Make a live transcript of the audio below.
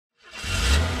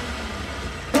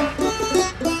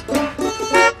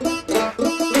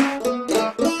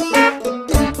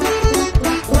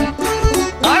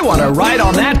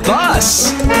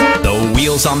bus. The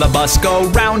wheels on the bus go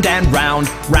round and round,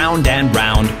 round and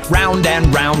round, round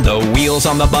and round. The wheels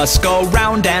on the bus go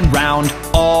round and round,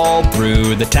 all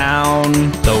through the town.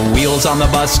 The wheels on the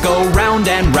bus go round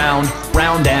and round,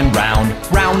 round and round,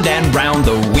 round and round.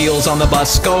 The wheels on the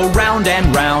bus go round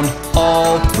and round,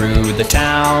 all through the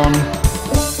town.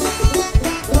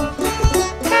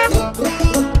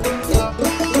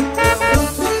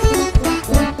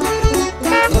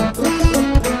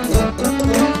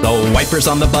 The wipers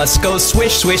on the bus go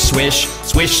swish, swish, swish,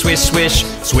 swish, swish, swish,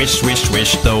 swish, swish,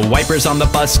 swish. The wipers on the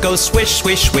bus go swish,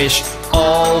 swish, swish,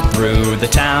 all through the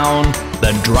town.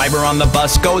 The driver on the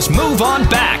bus goes move on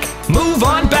back, move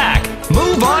on back,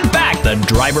 move on back. The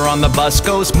driver on the bus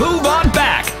goes move on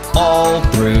back, all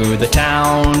through the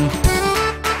town.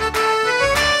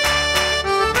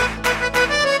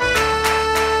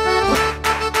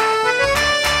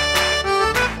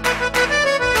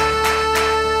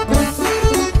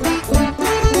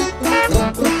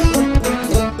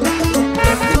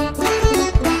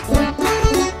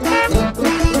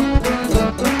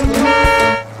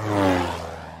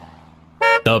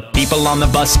 The people on the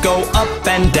bus go up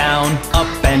and down,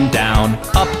 up and down,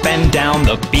 up and down.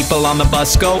 The people on the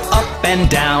bus go up and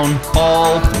down,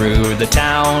 all through the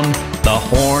town. The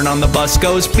horn on the bus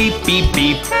goes beep, beep,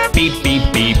 beep, beep,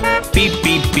 beep, beep, beep,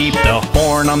 beep, beep. The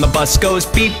horn on the bus goes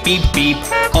beep, beep, beep,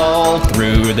 all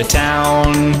through the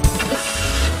town.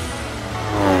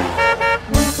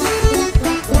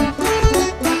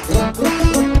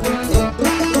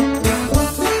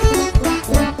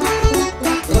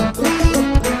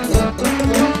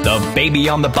 The baby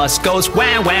on the bus goes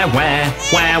wah, wah, wah,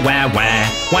 wah, wah, wah,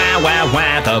 wah, wah,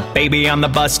 wah. The baby on the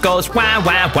bus goes wah,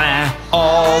 wah, wah,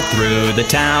 all through the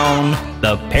town.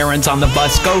 The parents on the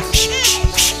bus go shh, shh,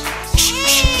 shh,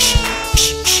 shh,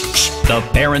 shh, shh, shh. The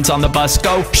parents on the bus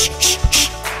go shh, shh, shh,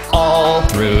 all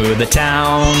through the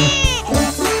town.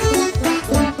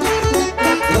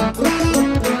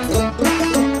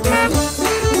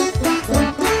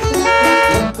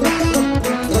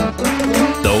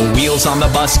 The wheels on the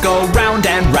bus go round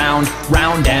and round,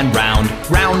 round and round,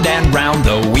 round and round.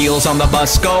 The wheels on the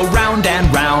bus go round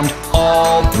and round,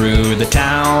 all through the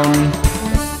town.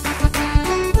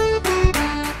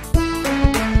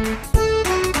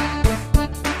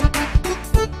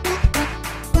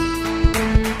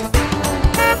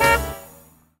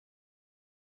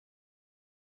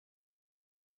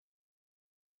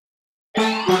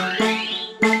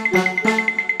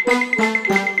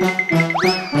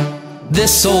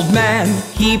 This old man,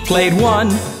 he played one.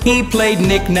 He played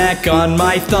knick-knack on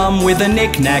my thumb with a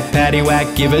knick-knack,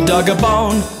 paddywhack, give a dog a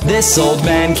bone. This old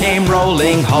man came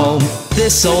rolling home.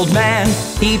 This old man,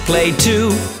 he played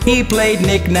two. He played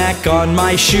knick-knack on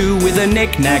my shoe with a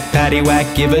knick-knack,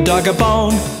 paddywhack, give a dog a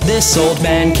bone. This old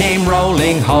man came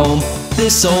rolling home.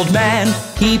 This old man,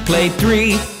 he played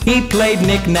three. He played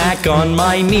knick-knack on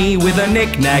my knee with a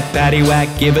knick-knack,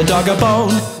 paddywhack, give a dog a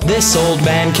bone. This old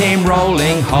man came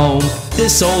rolling home.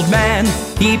 This old man,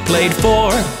 he played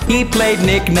four. He played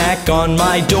knick-knack on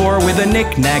my door with a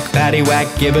knick-knack,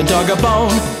 paddywhack, give a dog a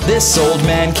bone. This old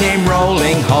man came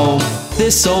rolling home.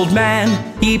 This old man,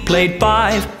 he played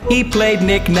five. He played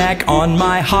knick-knack on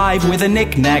my hive with a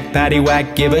knick-knack,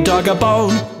 paddywhack, give a dog a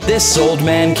bone. This old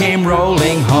man came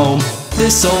rolling home.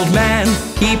 This old man,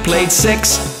 he played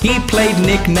six. He played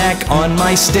knick-knack on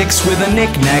my sticks with a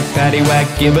knick-knack,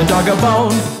 paddywhack, give a dog a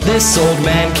bone. This old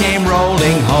man came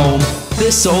rolling home.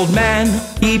 This old man,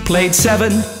 he played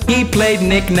seven. He played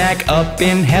knick-knack up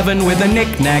in heaven with a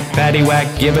knick-knack,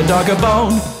 paddywhack, give a dog a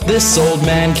bone. This old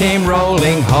man came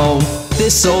rolling home.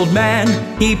 This old man,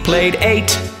 he played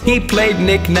eight. He played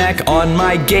knick-knack on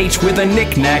my gate with a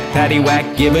knick-knack,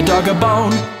 paddywhack, give a dog a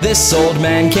bone. This old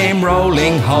man came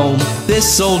rolling home.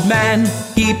 This old man,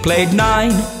 he played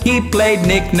nine. He played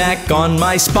knick-knack on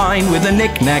my spine with a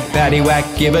knick-knack,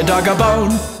 paddywhack, give a dog a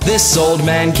bone. This old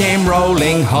man came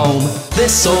rolling home.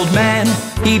 This old man,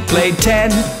 he played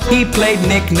 10. He played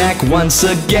knick-knack once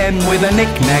again with a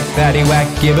knick-knack,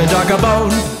 paddywhack, give a dog a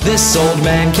bone. This old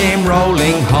man came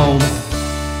rolling home.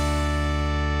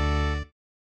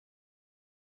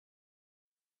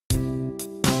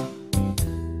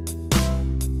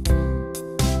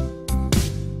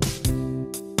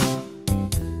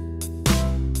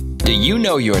 Do you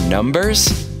know your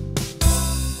numbers?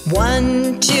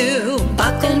 1, 2,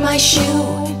 buckle my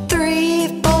shoe.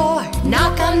 3, 4,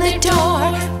 knock on the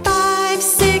door. 5,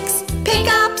 6, pick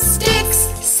up sticks.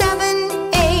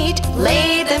 7, 8,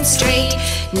 lay them straight.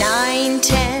 9,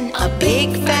 10, a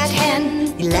big fat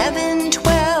hen. 11,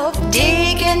 12,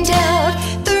 dig and delve.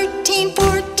 13,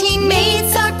 14,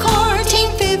 maids are courting.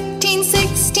 15,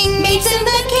 16, maids in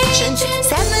the kitchen.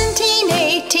 17,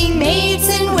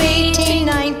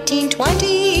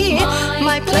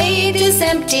 my plate is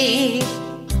empty.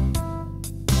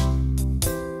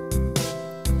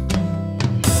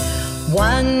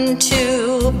 1,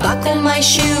 2, buckle my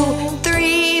shoe.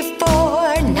 3,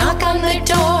 4, knock on the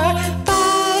door.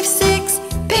 5, 6,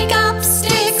 pick up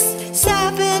sticks.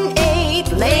 7,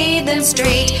 8, lay them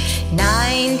straight.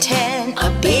 9, 10, a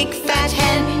big fat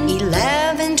hen.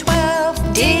 11,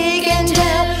 12, dig and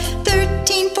delve.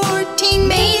 13, 14,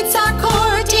 maids are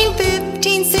courting.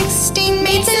 15, 16,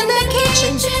 maids in the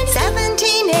kitchen.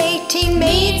 17, 18,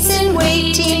 maids in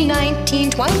waiting.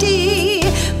 19,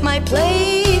 20, my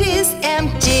plate is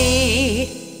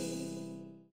empty.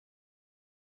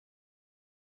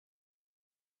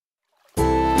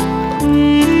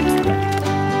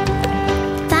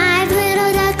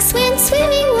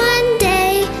 Swimming one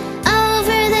day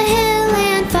over the hill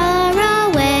and far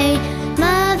away.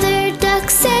 Mother duck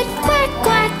said quack,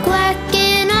 quack, quack,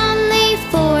 and only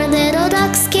 4 little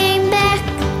ducks came back.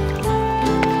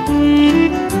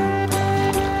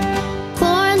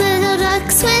 4 little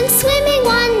ducks went swimming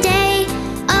one day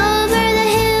over the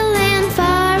hill and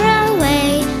far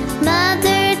away.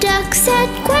 Mother duck said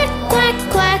quack, quack,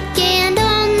 quack, and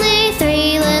only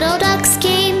 3 little ducks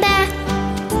came back.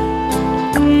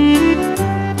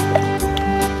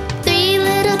 3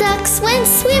 little ducks went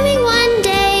swimming one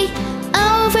day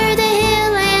over the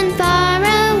hill and far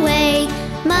away.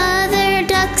 Mother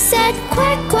duck said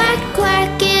quack, quack,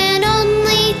 quack, and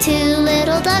only 2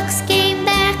 little ducks came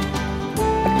back.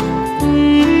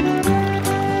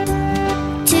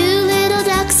 2 little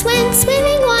ducks went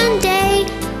swimming one day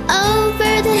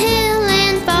over the hill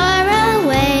and far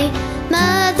away.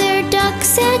 Mother duck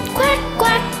said quack,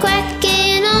 quack, quack,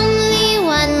 and only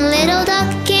 1 little duck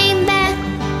came back.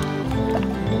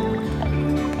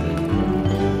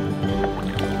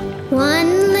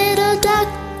 1 little duck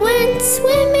went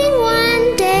swimming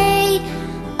one day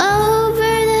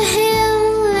over the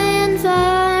hill and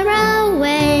far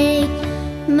away.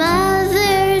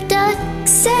 Mother duck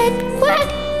said quack,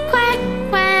 quack,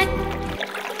 quack,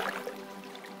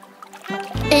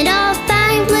 and all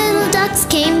 5 little ducks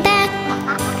came back.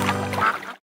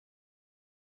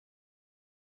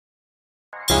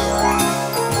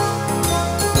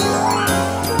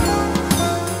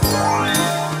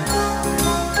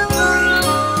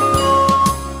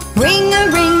 Ring a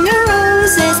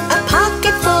roses, a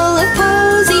pocket full of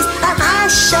posies. A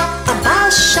asha, a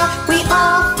basha, we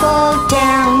all fall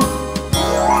down.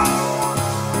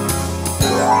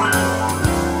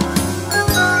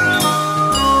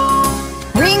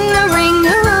 Ring a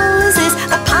roses,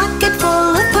 a pocket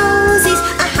full of posies.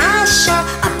 A asha,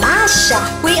 a basha,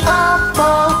 we all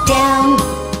fall down.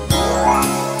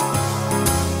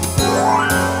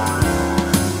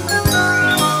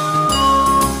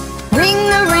 Ring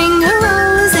a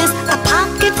roses, a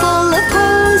pocket full of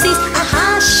posies. A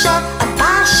hasha, a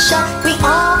basha, we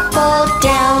all fall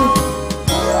down.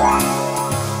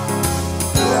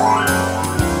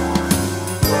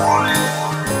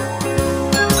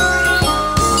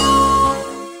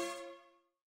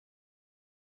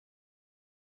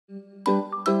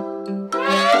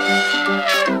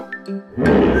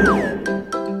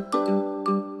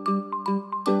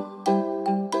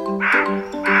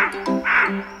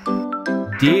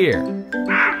 Deer.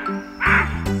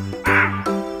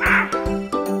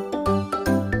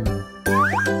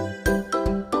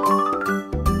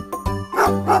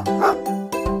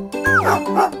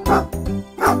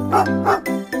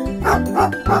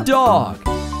 Dog.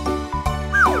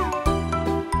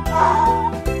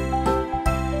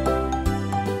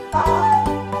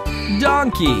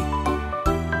 Donkey.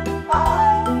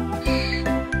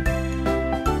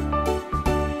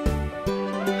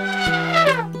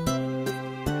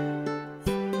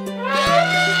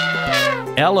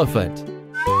 Elephant.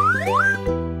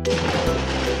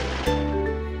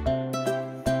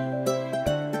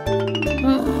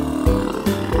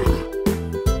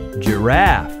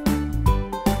 Giraffe.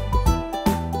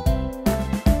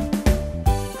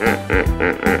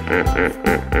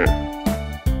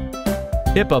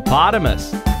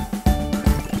 Hippopotamus.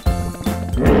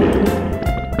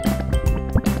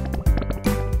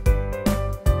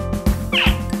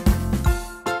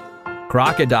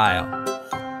 Crocodile.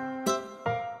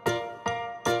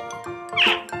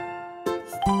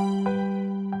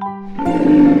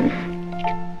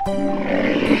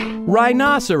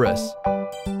 Rhinoceros.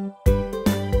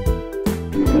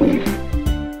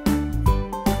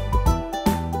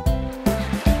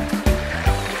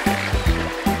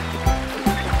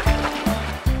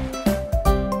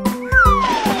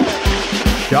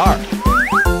 Shark.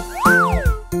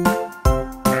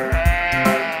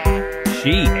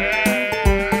 Sheep.